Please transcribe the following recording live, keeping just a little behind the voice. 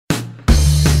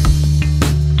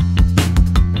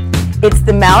It's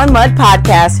the Mal and Mud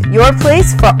Podcast, your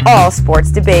place for all sports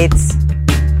debates.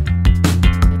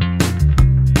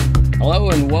 Hello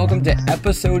and welcome to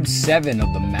episode 7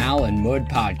 of the Mal and Mud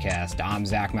Podcast. I'm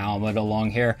Zach Malamud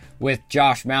along here with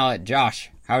Josh Mallet.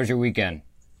 Josh, how was your weekend?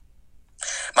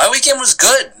 My weekend was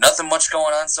good. Nothing much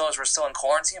going on still as we're still in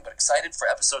quarantine, but excited for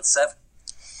episode 7.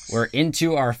 We're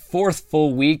into our 4th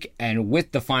full week, and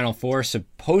with the Final Four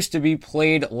supposed to be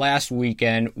played last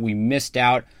weekend, we missed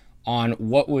out on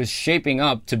what was shaping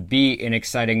up to be an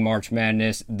exciting March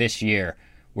Madness this year.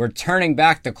 We're turning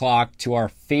back the clock to our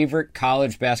favorite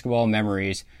college basketball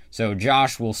memories. So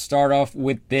Josh, we'll start off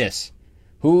with this.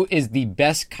 Who is the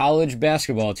best college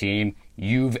basketball team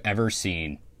you've ever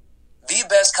seen? The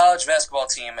best college basketball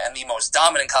team and the most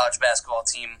dominant college basketball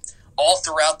team all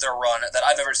throughout their run that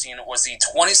I've ever seen was the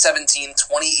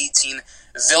 2017-2018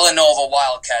 Villanova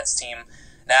Wildcats team.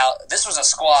 Now, this was a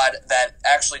squad that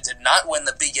actually did not win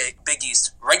the Big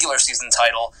East regular season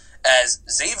title, as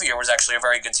Xavier was actually a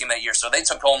very good team that year, so they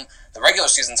took home the regular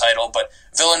season title, but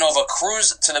Villanova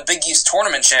cruised to the Big East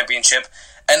Tournament Championship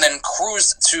and then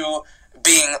cruised to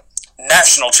being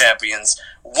national champions,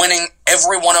 winning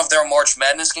every one of their March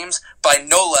Madness games by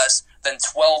no less than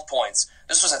 12 points.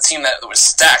 This was a team that was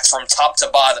stacked from top to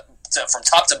bottom.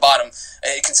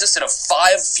 It consisted of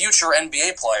 5 future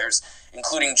NBA players,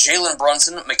 including Jalen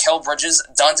Brunson, Mikal Bridges,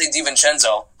 Dante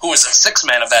DiVincenzo, who was the 6th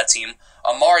man of that team,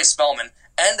 Amari Spellman,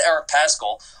 and Eric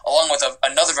Paschall, along with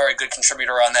another very good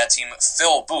contributor on that team,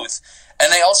 Phil Booth.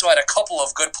 And they also had a couple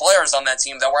of good players on that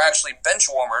team that were actually bench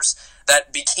warmers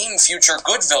that became future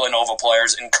good Villanova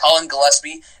players in Colin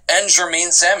Gillespie and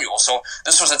Jermaine Samuel. So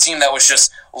this was a team that was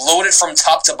just loaded from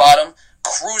top to bottom,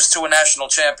 cruised to a national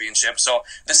championship. So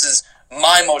this is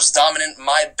my most dominant,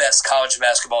 my best college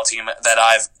basketball team that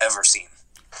I've ever seen.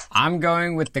 I'm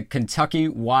going with the Kentucky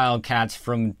Wildcats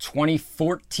from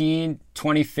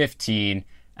 2014-2015,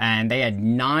 and they had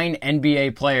 9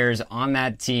 NBA players on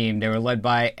that team. They were led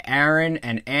by Aaron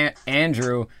and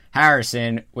Andrew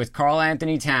Harrison, with Karl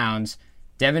Anthony Towns,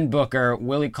 Devin Booker,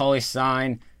 Willie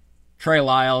Cauley-Stein, Trey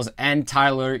Lyles, and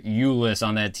Tyler Ulis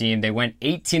on that team. They went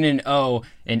 18-0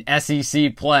 in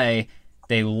SEC play.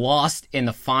 They lost in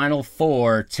the Final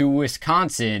Four to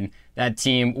Wisconsin, that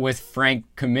team with Frank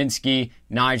Kaminsky,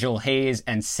 Nigel Hayes,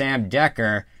 and Sam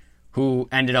Decker, who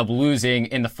ended up losing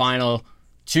in the final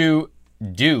to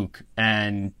Duke.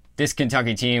 And this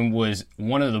Kentucky team was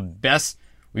one of the best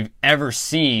we've ever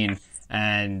seen,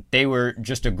 and they were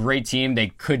just a great team. They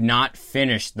could not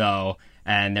finish, though,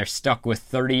 and they're stuck with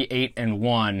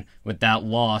 38-1 with that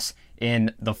loss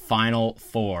in the Final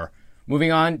Four.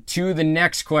 Moving on to the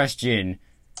next question.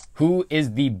 Who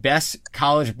is the best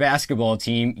college basketball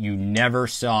team you never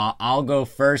saw? I'll go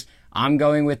first. I'm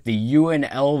going with the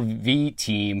UNLV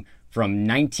team from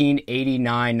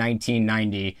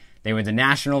 1989-1990. They were the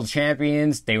national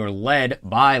champions. They were led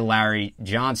by Larry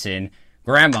Johnson,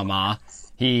 Grandmama.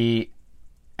 He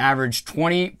averaged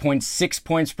 20.6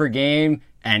 points per game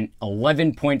and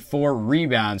 11.4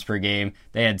 rebounds per game.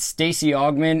 They had Stacey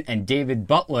Augmon and David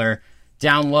Butler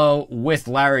down low with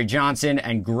Larry Johnson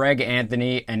and Greg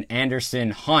Anthony and Anderson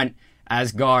Hunt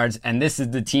as guards. And this is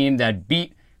the team that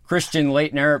beat Christian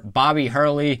Laettner, Bobby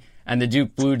Hurley, and the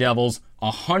Duke Blue Devils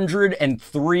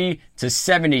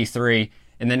 103-73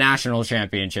 in the national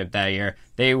championship that year.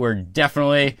 They were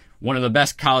definitely one of the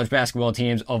best college basketball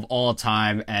teams of all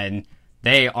time, and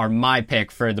they are my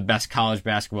pick for the best college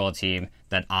basketball team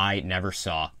that I never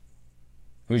saw.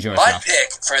 Who's yours? My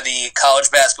pick for the college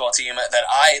basketball team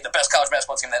the best college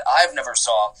basketball team that I've never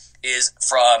saw is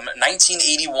from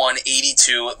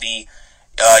 1981-82, the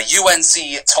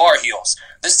UNC Tar Heels.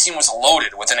 This team was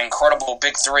loaded with an incredible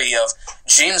big three of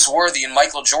James Worthy and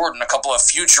Michael Jordan, a couple of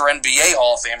future NBA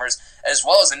Hall of Famers, as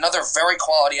well as another very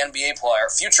quality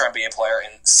future NBA player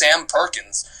in Sam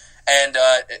Perkins. And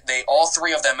all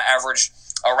three of them averaged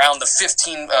around the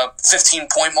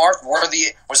 15-point mark.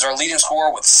 Worthy was their leading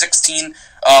scorer with 16.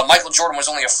 Michael Jordan was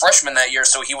only a freshman that year,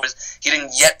 so he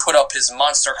didn't yet put up his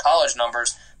monster college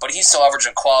numbers, but he still averaged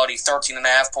a quality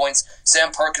 13.5 points.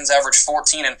 Sam Perkins averaged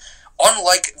 14, and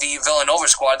unlike the Villanova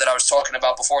squad that I was talking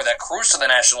about before that cruised to the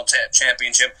national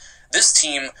championship, this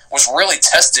team was really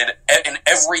tested in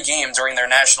every game during their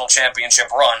national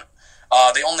championship run.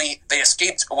 They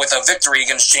escaped with a victory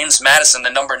against James Madison,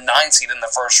 the number 9 seed in the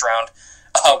first round,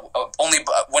 only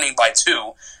winning by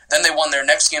 2. Then they won their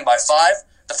next game by 5.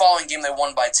 The following game they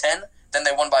won by 10. Then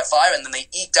they won by 5, and then they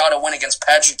eked out a win against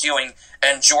Patrick Ewing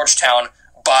and Georgetown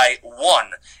by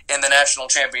 1 in the national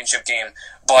championship game.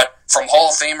 But from Hall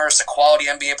of Famers to quality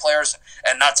NBA players,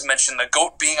 and not to mention the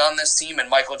GOAT being on this team and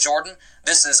Michael Jordan,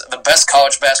 this is the best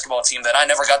college basketball team that I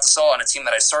never got to saw, and a team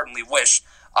that I certainly wish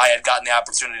I had gotten the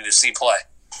opportunity to see play.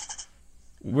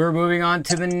 We're moving on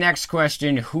to the next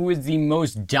question. Who is the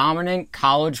most dominant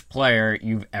college player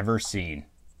you've ever seen?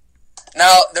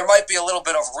 Now, there might be a little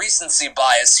bit of recency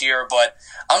bias here, but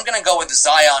I'm going to go with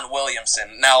Zion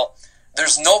Williamson. Now,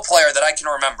 there's no player that I can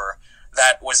remember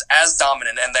that was as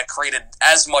dominant and that created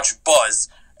as much buzz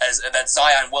as that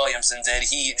Zion Williamson did.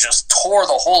 He just tore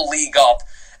the whole league up,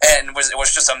 and it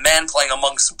was just a man playing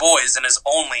amongst boys in his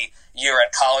only year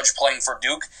at college playing for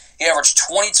Duke. He averaged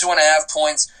 22.5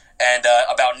 points and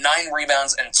about 9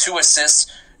 rebounds and 2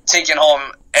 assists, taking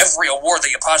home every award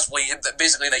that you possibly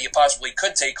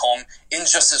could take home in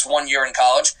just his 1 year in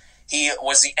college. He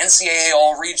was the NCAA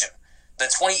All-Region, the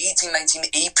 2018-19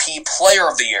 AP Player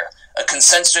of the Year, a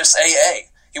consensus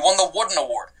AA. He won the Wooden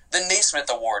Award, the Naismith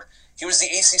Award. He was the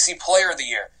ACC Player of the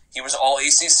Year. He was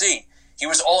All-ACC. He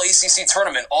was All-ACC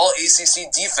Tournament,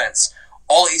 All-ACC Defense,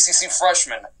 All-ACC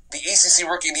Freshman, the ACC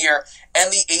Rookie of the Year,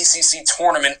 and the ACC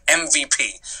Tournament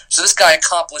MVP. So this guy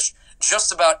accomplished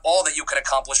just about all that you could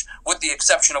accomplish, with the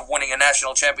exception of winning a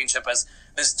national championship, as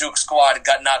this Duke squad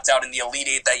got knocked out in the Elite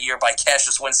Eight that year by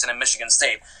Cassius Winston and Michigan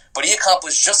State. But he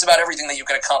accomplished just about everything that you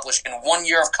could accomplish in 1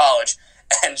 year of college,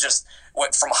 and just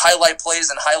went from highlight plays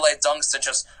and highlight dunks to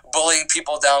just bullying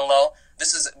people down low.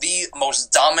 This is the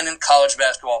most dominant college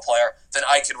basketball player that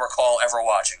I could recall ever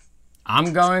watching.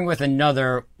 I'm going with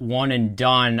another one and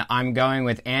done. I'm going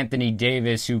with Anthony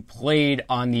Davis, who played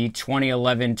on the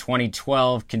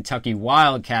 2011-2012 Kentucky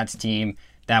Wildcats team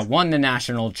that won the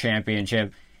national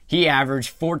championship. He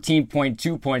averaged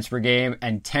 14.2 points per game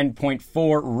and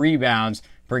 10.4 rebounds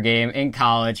per game in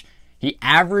college. He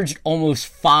averaged almost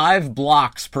 5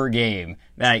 blocks per game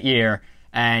that year,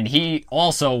 and he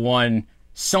also won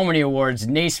so many awards: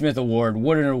 Naismith Award,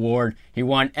 Wooden Award. He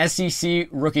won SEC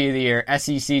Rookie of the Year,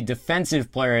 SEC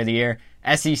Defensive Player of the Year,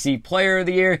 SEC Player of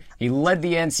the Year. He led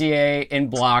the NCAA in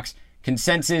blocks,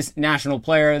 consensus National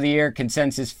Player of the Year,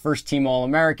 consensus First Team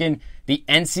All-American, the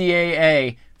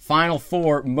NCAA Final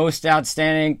Four Most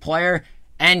Outstanding Player,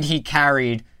 and he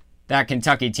carried that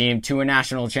Kentucky team to a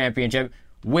national championship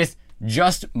with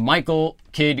just Michael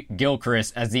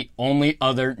Kidd-Gilchrist as the only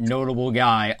other notable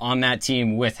guy on that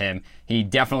team with him. He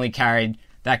definitely carried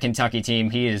that Kentucky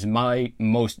team. He is my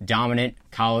most dominant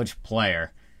college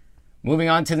player. Moving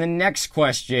on to the next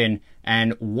question,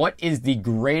 and what is the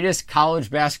greatest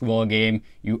college basketball game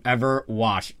you ever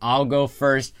watched? I'll go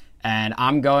first, and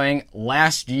I'm going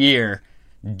last year.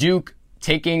 Duke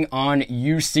taking on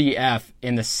UCF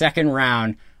in the second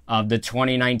round of the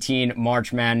 2019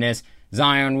 March Madness.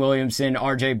 Zion Williamson,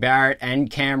 RJ Barrett, and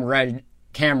Cam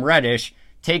Reddish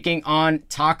taking on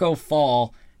Taco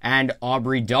Fall and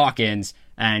Aubrey Dawkins.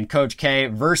 And Coach K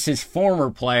versus former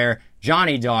player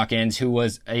Johnny Dawkins, who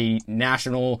was a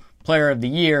National Player of the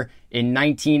Year in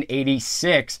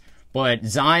 1986. But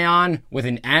Zion with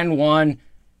an and-one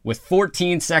with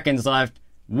 14 seconds left,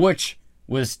 which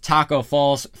was Taco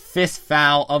Fall's 5th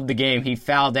foul of the game. He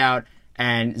fouled out,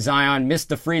 and Zion missed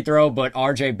the free throw, but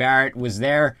RJ Barrett was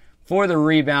there for the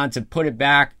rebound to put it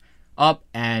back up,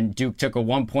 and Duke took a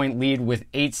 1-point lead with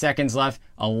 8 seconds left.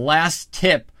 A last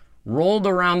tip rolled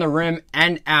around the rim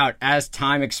and out as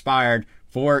time expired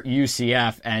for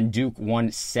UCF, and Duke won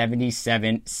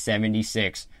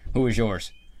 77-76. Who was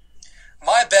yours?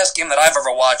 My best game that I've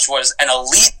ever watched was an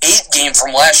Elite Eight game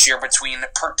from last year between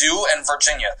Purdue and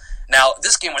Virginia. Now,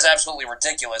 this game was absolutely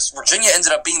ridiculous. Virginia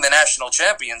ended up being the national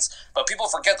champions, but people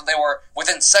forget that they were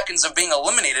within seconds of being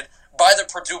eliminated by the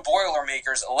Purdue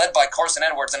Boilermakers, led by Carson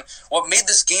Edwards. And what made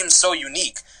this game so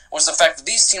unique was the fact that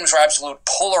these teams were absolute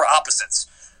polar opposites.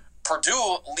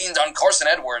 Purdue leaned on Carson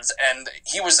Edwards, and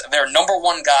he was their number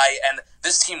one guy, and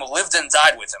this team lived and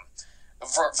died with him.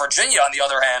 Virginia, on the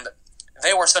other hand,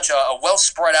 they were such a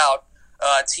well-spread out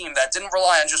team that didn't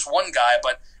rely on just one guy,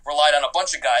 but relied on a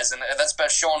bunch of guys, and that's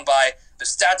best shown by the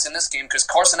stats in this game, because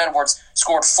Carson Edwards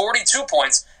scored 42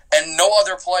 points, and no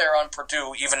other player on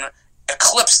Purdue even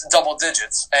eclipsed double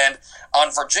digits. And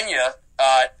on Virginia,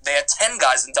 they had 10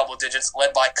 guys in double digits,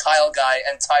 led by Kyle Guy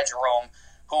and Ty Jerome,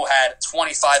 who had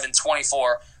 25 and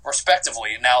 24,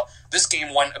 respectively. Now, this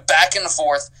game went back and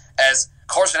forth as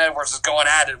Carson Edwards was going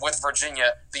at it with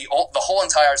Virginia the whole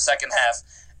entire second half.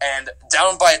 And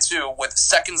down by 2 with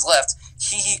seconds left,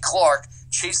 Kiki Clark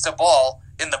chased a ball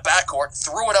in the backcourt,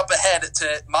 threw it up ahead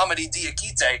to Mamadi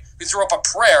Diakite, who threw up a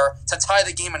prayer to tie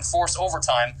the game and force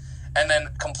overtime, and then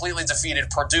completely defeated.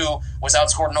 Purdue was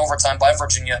outscored in overtime by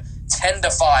Virginia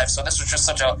 10-5. So this was just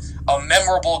such a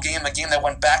memorable game, a game that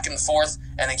went back and forth,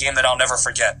 and a game that I'll never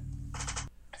forget.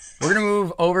 We're going to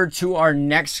move over to our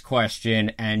next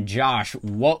question. And Josh,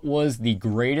 what was the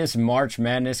greatest March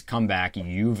Madness comeback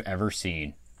you've ever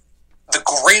seen? the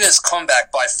greatest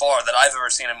comeback by far that I've ever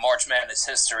seen in March Madness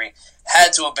history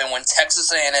had to have been when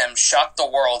Texas A&M shocked the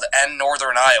world and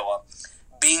Northern Iowa,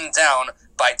 being down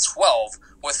by 12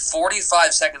 with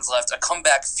 45 seconds left, a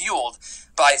comeback fueled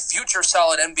by future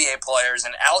solid NBA players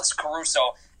and Alex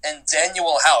Caruso and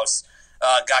Daniel House.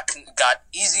 Got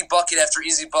easy bucket after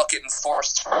easy bucket and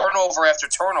forced turnover after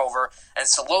turnover, and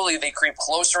slowly they creep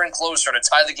closer and closer to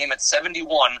tie the game at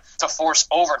 71 to force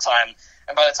overtime.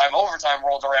 And by the time overtime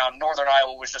rolled around, Northern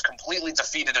Iowa was just completely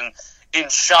defeated and in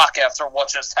shock after what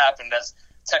just happened, as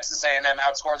Texas A&M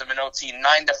outscored them in OT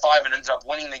 9-5 and ended up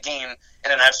winning the game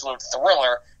in an absolute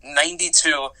thriller,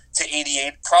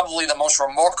 92-88. Probably the most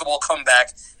remarkable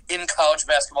comeback in college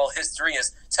basketball history,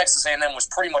 as Texas A&M was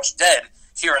pretty much dead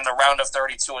here in the round of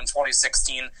 32 in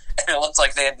 2016, and it looked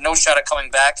like they had no shot at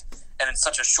coming back, and in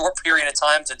such a short period of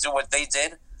time to do what they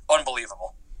did,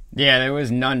 unbelievable. Yeah, there was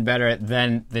none better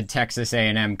than the Texas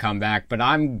A&M comeback, but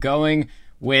I'm going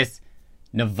with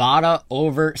Nevada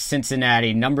over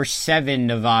Cincinnati. Number 7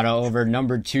 Nevada over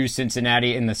number 2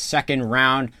 Cincinnati in the second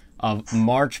round of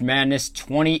March Madness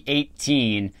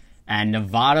 2018, and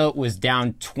Nevada was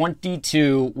down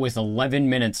 22 with 11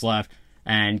 minutes left,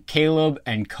 and Caleb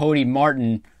and Cody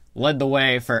Martin led the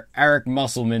way for Eric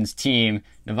Musselman's team.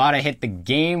 Nevada hit the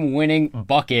game-winning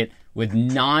bucket with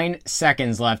 9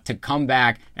 seconds left to come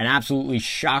back and absolutely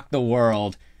shock the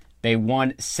world. They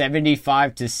won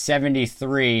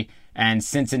 75-73, and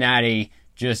Cincinnati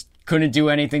just couldn't do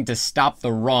anything to stop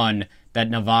the run that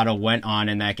Nevada went on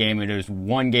in that game. And it was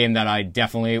one game that I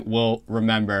definitely will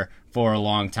remember for a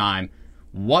long time.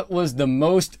 What was the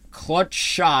most clutch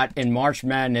shot in March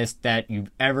Madness that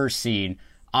you've ever seen?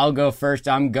 I'll go first.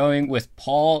 I'm going with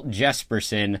Paul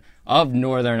Jesperson of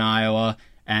Northern Iowa.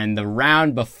 And the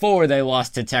round before they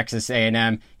lost to Texas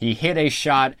A&M, he hit a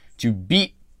shot to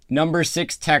beat number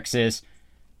 6 Texas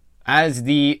as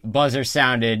the buzzer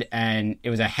sounded, and it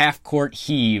was a half-court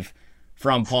heave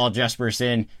from Paul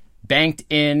Jesperson, banked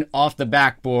in off the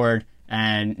backboard,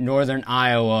 and Northern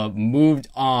Iowa moved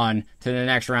on to the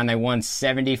next round. They won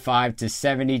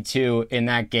 75-72 in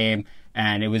that game,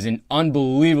 and it was an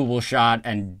unbelievable shot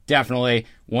and definitely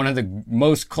one of the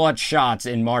most clutch shots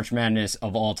in March Madness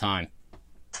of all time.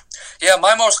 Yeah,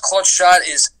 my most clutch shot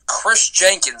is Chris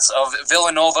Jenkins of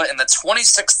Villanova in the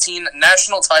 2016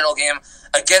 national title game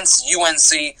against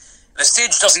UNC. The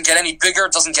stage doesn't get any bigger,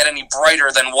 doesn't get any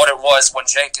brighter than what it was when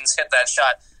Jenkins hit that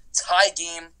shot. Tie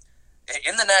game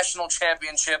in the national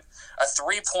championship, a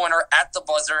three-pointer at the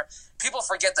buzzer. People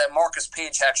forget that Marcus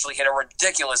Page actually hit a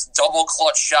ridiculous double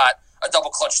clutch shot, a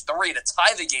double clutch three to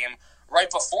tie the game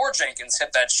right before Jenkins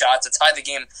hit that shot to tie the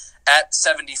game at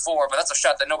 74, but that's a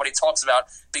shot that nobody talks about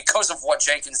because of what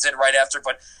Jenkins did right after.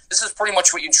 But this is pretty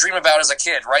much what you dream about as a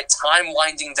kid, right? Time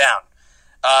winding down.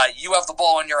 You have the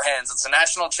ball in your hands. It's a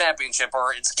national championship,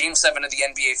 or it's Game 7 of the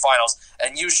NBA Finals,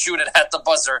 and you shoot it at the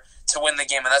buzzer to win the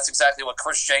game, and that's exactly what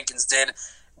Chris Jenkins did.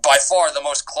 By far the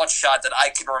most clutch shot that I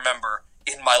can remember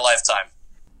in my lifetime.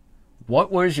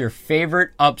 What was your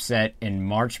favorite upset in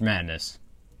March Madness?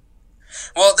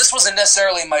 Well, this wasn't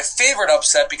necessarily my favorite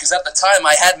upset because at the time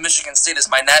I had Michigan State as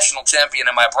my national champion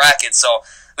in my bracket. So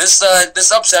this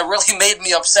upset really made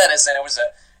me upset, as in it was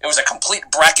a complete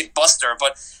bracket buster.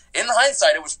 But in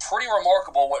hindsight, it was pretty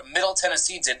remarkable what Middle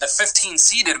Tennessee did. The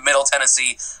 15-seeded Middle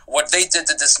Tennessee, what they did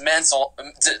to dismantle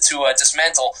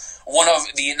one of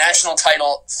the national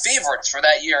title favorites for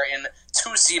that year in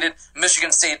 2-seeded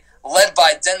Michigan State, led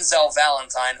by Denzel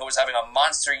Valentine, who was having a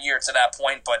monster year to that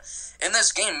point. But in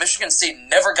this game, Michigan State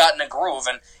never got in a groove,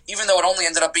 and even though it only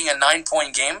ended up being a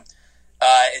 9-point game,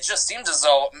 it just seemed as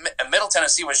though Middle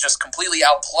Tennessee was just completely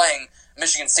outplaying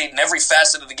Michigan State in every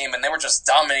facet of the game, and they were just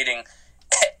dominating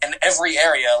in every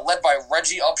area, led by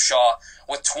Reggie Upshaw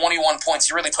with 21 points.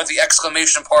 He really put the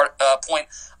exclamation point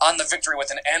on the victory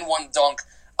with an N1 dunk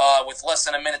with less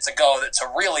than a minute to go to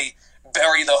really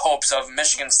bury the hopes of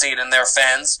Michigan State and their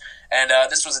fans. And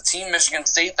this was a team, Michigan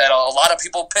State, that a lot of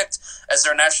people picked as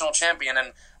their national champion.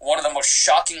 And one of the most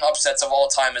shocking upsets of all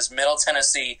time is Middle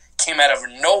Tennessee came out of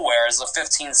nowhere as the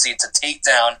 15 seed to take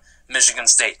down Michigan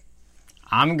State.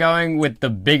 I'm going with the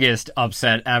biggest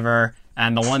upset ever,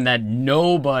 and the one that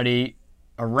nobody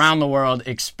around the world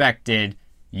expected.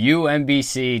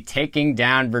 UMBC taking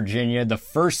down Virginia, the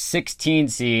first 16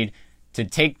 seed to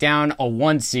take down a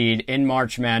 1 seed in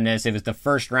March Madness. It was the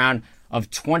first round of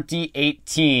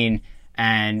 2018,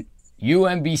 and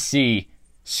UMBC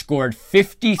scored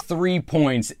 53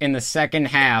 points in the second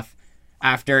half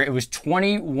after it was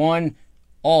 21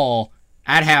 all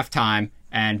at halftime,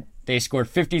 and they scored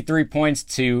 53 points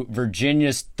to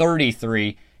Virginia's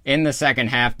 33 in the second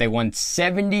half. They won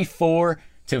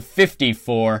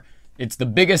 74-54. It's the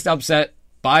biggest upset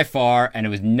by far, and it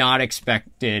was not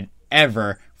expected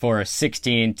ever for a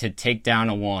 16 to take down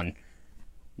a 1.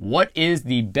 What is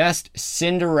the best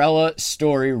Cinderella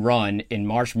story run in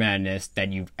March Madness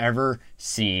that you've ever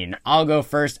seen? I'll go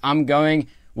first. I'm going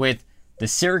with the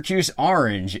Syracuse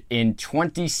Orange in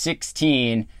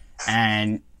 2016,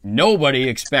 and nobody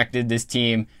expected this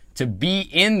team to be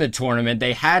in the tournament.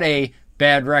 They had a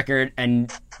bad record,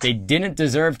 and they didn't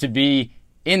deserve to be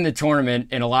in the tournament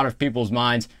in a lot of people's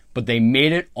minds, but they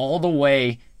made it all the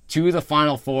way to the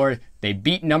Final Four. They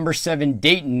beat number 7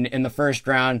 Dayton in the first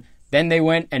round. Then they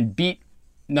went and beat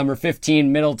number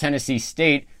 15 Middle Tennessee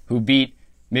State, who beat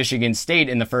Michigan State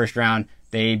in the first round.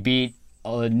 They beat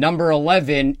number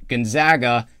 11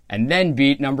 Gonzaga, and then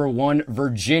beat number 1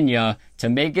 Virginia to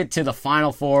make it to the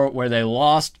Final Four, where they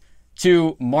lost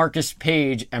to Marcus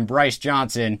Page and Bryce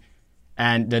Johnson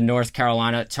and the North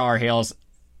Carolina Tar Heels.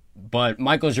 But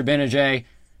Michael Zibanejad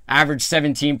averaged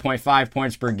 17.5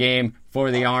 points per game for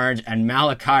the Orange, and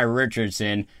Malachi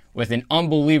Richardson with an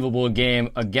unbelievable game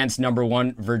against number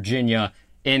 1 Virginia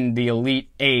in the Elite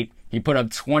Eight. He put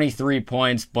up 23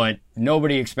 points, but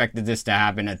nobody expected this to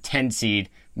happen. A 10 seed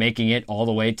making it all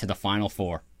the way to the Final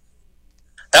Four.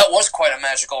 That was quite a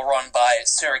magical run by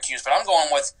Syracuse, but I'm going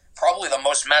with probably the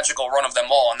most magical run of them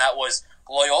all, and that was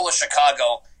Loyola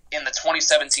Chicago in the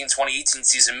 2017-2018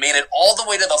 season. Made it all the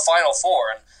way to the Final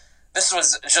Four, and this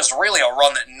was just really a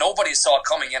run that nobody saw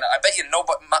coming. And I bet you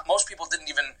most people didn't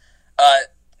even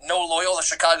know Loyola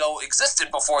Chicago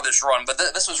existed before this run, but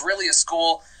this was really a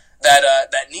school that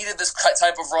needed this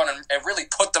type of run and really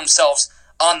put themselves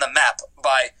on the map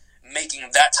by making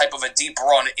that type of a deep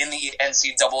run in the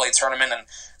NCAA tournament. And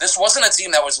this wasn't a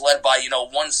team that was led by,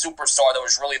 one superstar that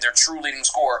was really their true leading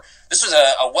scorer. This was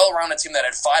a well-rounded team that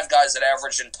had 5 guys that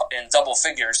averaged in double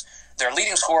figures. Their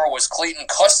leading scorer was Clayton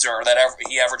Custer,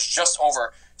 he averaged just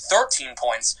over 13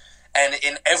 points. And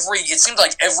it seemed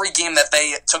like every game that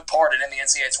they took part in the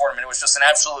NCAA tournament, it was just an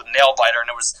absolute nail-biter, and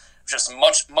it was just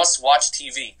must-watch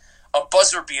TV. A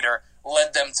buzzer beater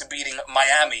led them to beating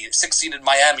Miami, succeeded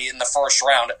Miami in the first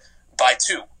round by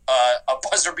 2. A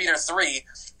buzzer beater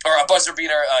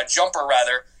jumper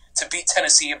to beat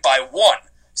Tennessee by 1,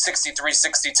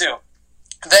 63-62.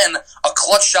 Then a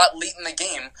clutch shot late in the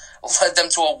game led them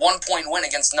to a 1-point win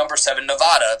against number 7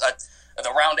 Nevada.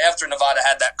 The round after Nevada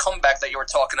had that comeback that you were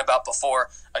talking about before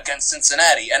against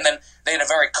Cincinnati. And then they had a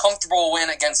very comfortable win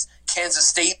against Kansas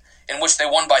State, in which they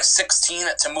won by 16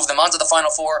 to move them onto the Final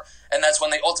Four, and that's when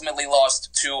they ultimately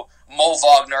lost to Mo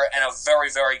Wagner and a very,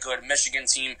 very good Michigan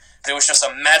team. But it was just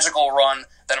a magical run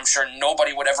that I'm sure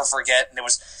nobody would ever forget, and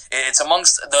it's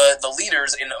amongst the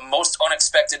leaders in most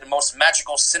unexpected, most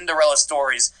magical Cinderella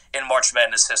stories in March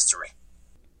Madness history.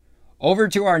 Over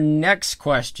to our next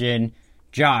question.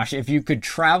 Josh, if you could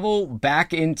travel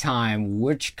back in time,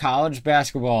 which college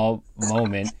basketball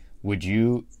moment would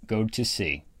you go to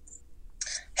see?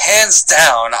 Hands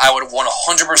down, I would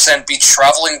 100% be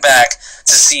traveling back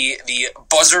to see the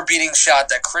buzzer-beating shot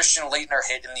that Christian Laettner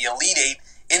hit in the Elite Eight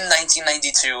in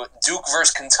 1992, Duke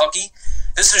versus Kentucky.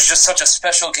 This is just such a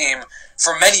special game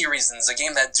for many reasons. A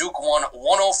game that Duke won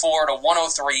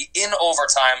 104-103 in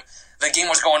overtime. The game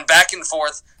was going back and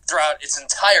forth throughout its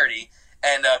entirety,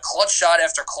 and clutch shot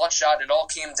after clutch shot, it all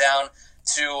came down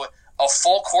to a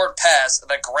full-court pass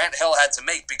that Grant Hill had to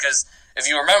make, because if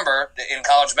you remember, in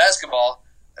college basketball,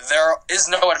 there is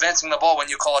no advancing the ball when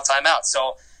you call a timeout.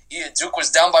 So Duke was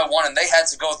down by 1, and they had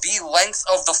to go the length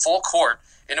of the full court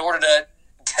in order to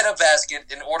get a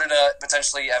basket, in order to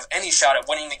potentially have any shot at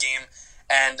winning the game.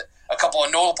 And a couple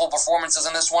of notable performances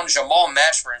in this one. Jamal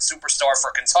Mashburn, superstar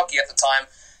for Kentucky at the time,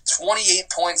 28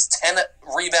 points, 10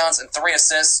 rebounds, and 3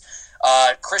 assists.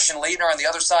 Christian Laettner on the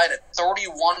other side at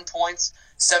 31 points,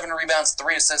 7 rebounds,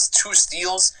 3 assists, 2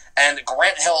 steals, and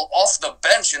Grant Hill off the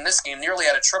bench in this game nearly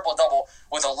had a triple-double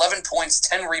with 11 points,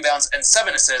 10 rebounds, and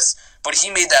 7 assists, but he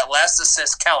made that last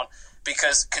assist count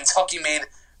because Kentucky made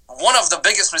one of the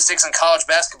biggest mistakes in college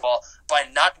basketball by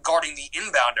not guarding the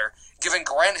inbounder, giving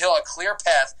Grant Hill a clear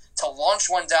path to launch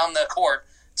one down the court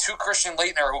to Christian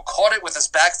Laettner, who caught it with his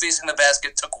back facing the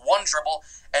basket, took one dribble,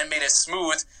 and made a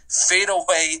smooth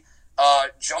fade-away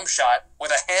jump shot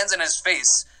with a hands in his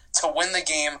face to win the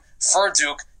game for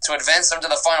Duke to advance them to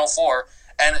the Final Four.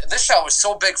 And this shot was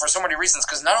so big for so many reasons,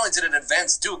 because not only did it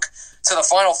advance Duke to the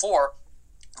Final Four,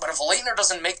 but if Laettner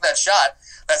doesn't make that shot,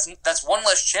 that's one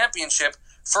less championship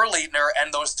for Laettner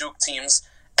and those Duke teams,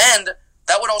 and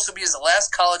that would also be his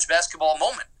last college basketball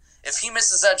moment. If he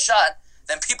misses that shot,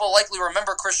 then people likely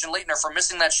remember Christian Laettner for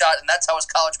missing that shot, and that's how his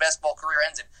college basketball career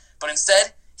ended. But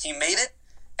instead, he made it,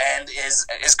 and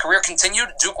his career continued.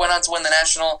 Duke went on to win the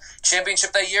national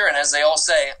championship that year, and as they all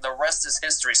say, the rest is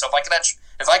history. So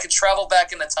if I could travel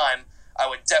back into time, I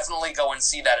would definitely go and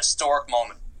see that historic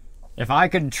moment. If I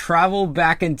could travel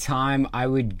back in time, I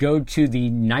would go to the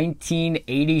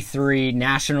 1983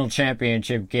 national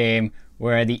championship game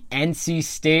where the NC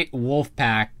State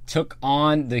Wolfpack took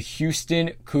on the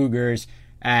Houston Cougars,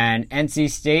 and NC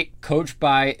State coached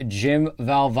by Jim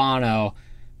Valvano.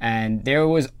 And there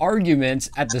was arguments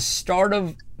at the start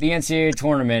of the NCAA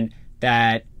tournament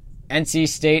that NC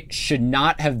State should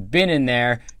not have been in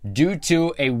there due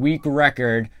to a weak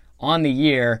record on the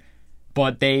year,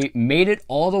 but they made it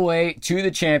all the way to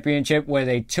the championship where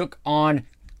they took on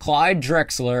Clyde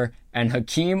Drexler and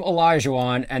Hakeem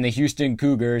Olajuwon and the Houston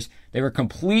Cougars. They were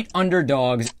complete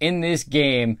underdogs in this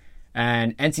game,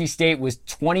 and NC State was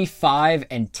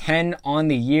 25-10 on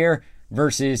the year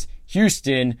versus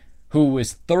Houston, who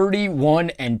was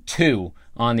 31-2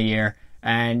 on the year.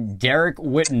 And Derek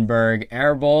Wittenberg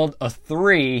airballed a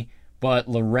 3, but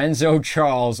Lorenzo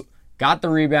Charles got the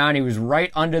rebound. He was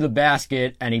right under the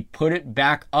basket, and he put it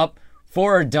back up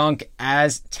for a dunk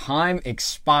as time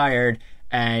expired.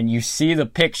 And you see the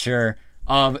picture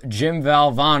of Jim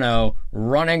Valvano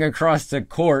running across the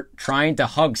court trying to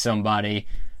hug somebody.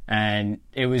 And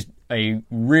it was a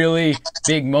really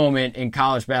big moment in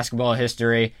college basketball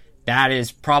history. That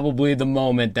is probably the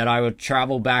moment that I would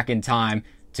travel back in time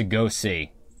to go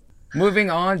see. Moving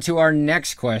on to our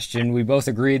next question, we both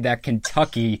agreed that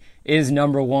Kentucky is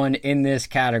number one in this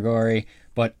category,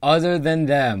 but other than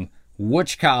them,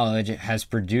 which college has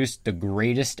produced the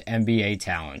greatest NBA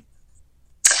talent?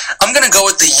 I'm going to go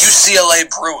with the UCLA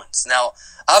Bruins. Now,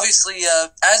 obviously,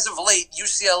 as of late,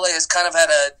 UCLA has kind of had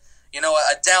a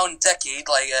down decade.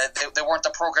 They weren't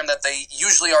the program that they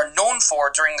usually are known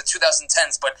for during the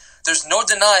 2010s, but there's no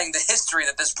denying the history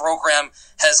that this program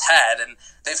has had, and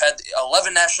they've had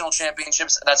 11 national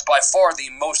championships. That's by far the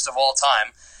most of all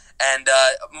time, and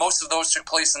most of those took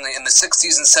place in the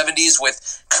 60s and 70s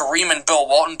with Kareem and Bill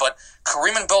Walton. But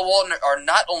Kareem and Bill Walton are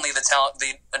not only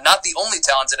not the only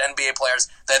talented NBA players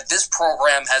that this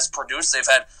program has produced. They've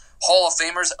had Hall of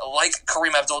Famers like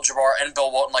Kareem Abdul-Jabbar and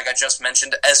Bill Walton, like I just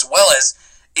mentioned, as well as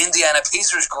Indiana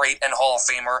Pacers great and Hall of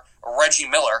Famer Reggie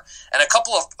Miller, and a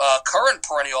couple of current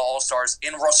perennial All-Stars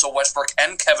in Russell Westbrook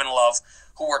and Kevin Love,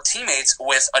 who were teammates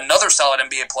with another solid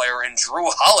NBA player in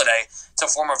Drew Holiday to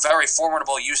form a very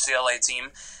formidable UCLA team.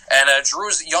 And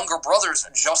Drew's younger brothers,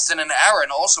 Justin and Aaron,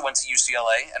 also went to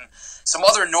UCLA. And some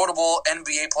other notable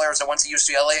NBA players that went to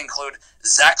UCLA include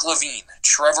Zach LaVine,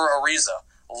 Trevor Ariza,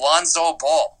 Lonzo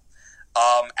Ball,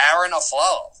 Aaron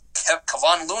Aflalo,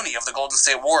 Kevon Looney of the Golden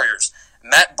State Warriors,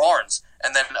 Matt Barnes,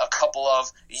 and then a couple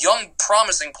of young,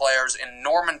 promising players in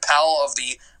Norman Powell of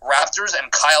the Raptors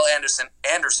and Kyle Anderson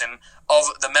of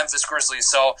the Memphis Grizzlies.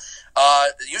 So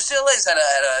UCLA's had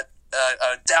a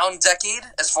down decade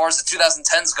as far as the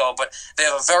 2010s go, but they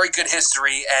have a very good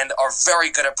history and are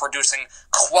very good at producing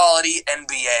quality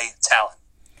NBA talent.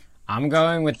 I'm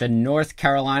going with the North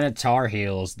Carolina Tar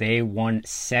Heels. They won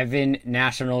 7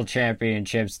 national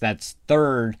championships. That's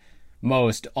third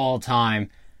most all time.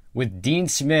 With Dean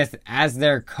Smith as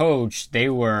their coach, they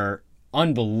were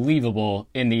unbelievable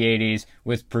in the 80s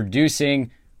with producing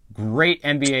great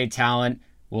NBA talent.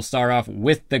 We'll start off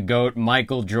with the GOAT,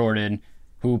 Michael Jordan,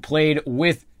 who played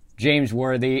with James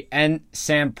Worthy and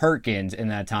Sam Perkins in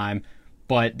that time.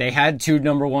 But they had 2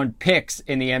 number 1 picks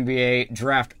in the NBA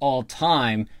draft all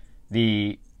time,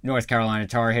 the North Carolina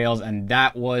Tar Heels, and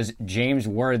that was James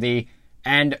Worthy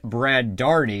and Brad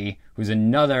Daugherty, who's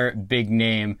another big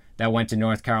name that went to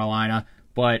North Carolina.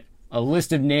 But a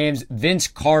list of names: Vince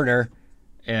Carter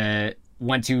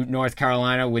went to North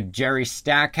Carolina with Jerry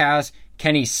Stackhouse,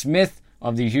 Kenny Smith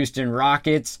of the Houston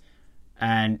Rockets,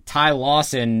 and Ty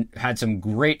Lawson had some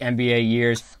great NBA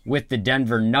years with the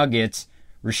Denver Nuggets.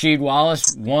 Rasheed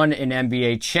Wallace won an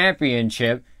NBA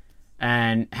championship,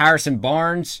 and Harrison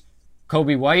Barnes,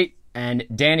 Kobe White, and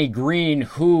Danny Green,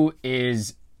 who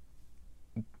is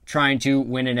trying to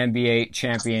win an NBA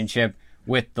championship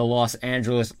with the Los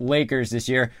Angeles Lakers this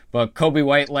year. But Kobe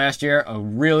White last year, a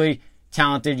really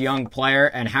talented young player,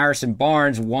 and Harrison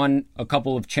Barnes won a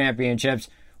couple of championships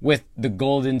with the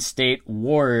Golden State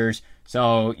Warriors.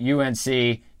 So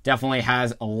UNC definitely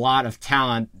has a lot of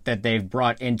talent that they've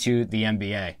brought into the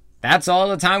NBA. That's all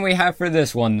the time we have for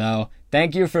this one, though.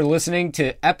 Thank you for listening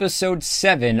to episode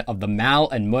 7 of the Mal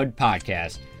and Mud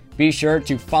Podcast. Be sure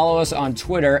to follow us on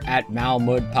Twitter at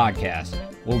Malmud Podcast.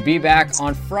 We'll be back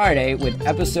on Friday with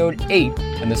episode 8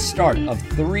 and the start of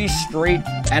 3 straight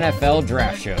NFL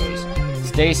draft shows.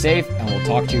 Stay safe, and we'll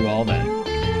talk to you all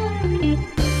then.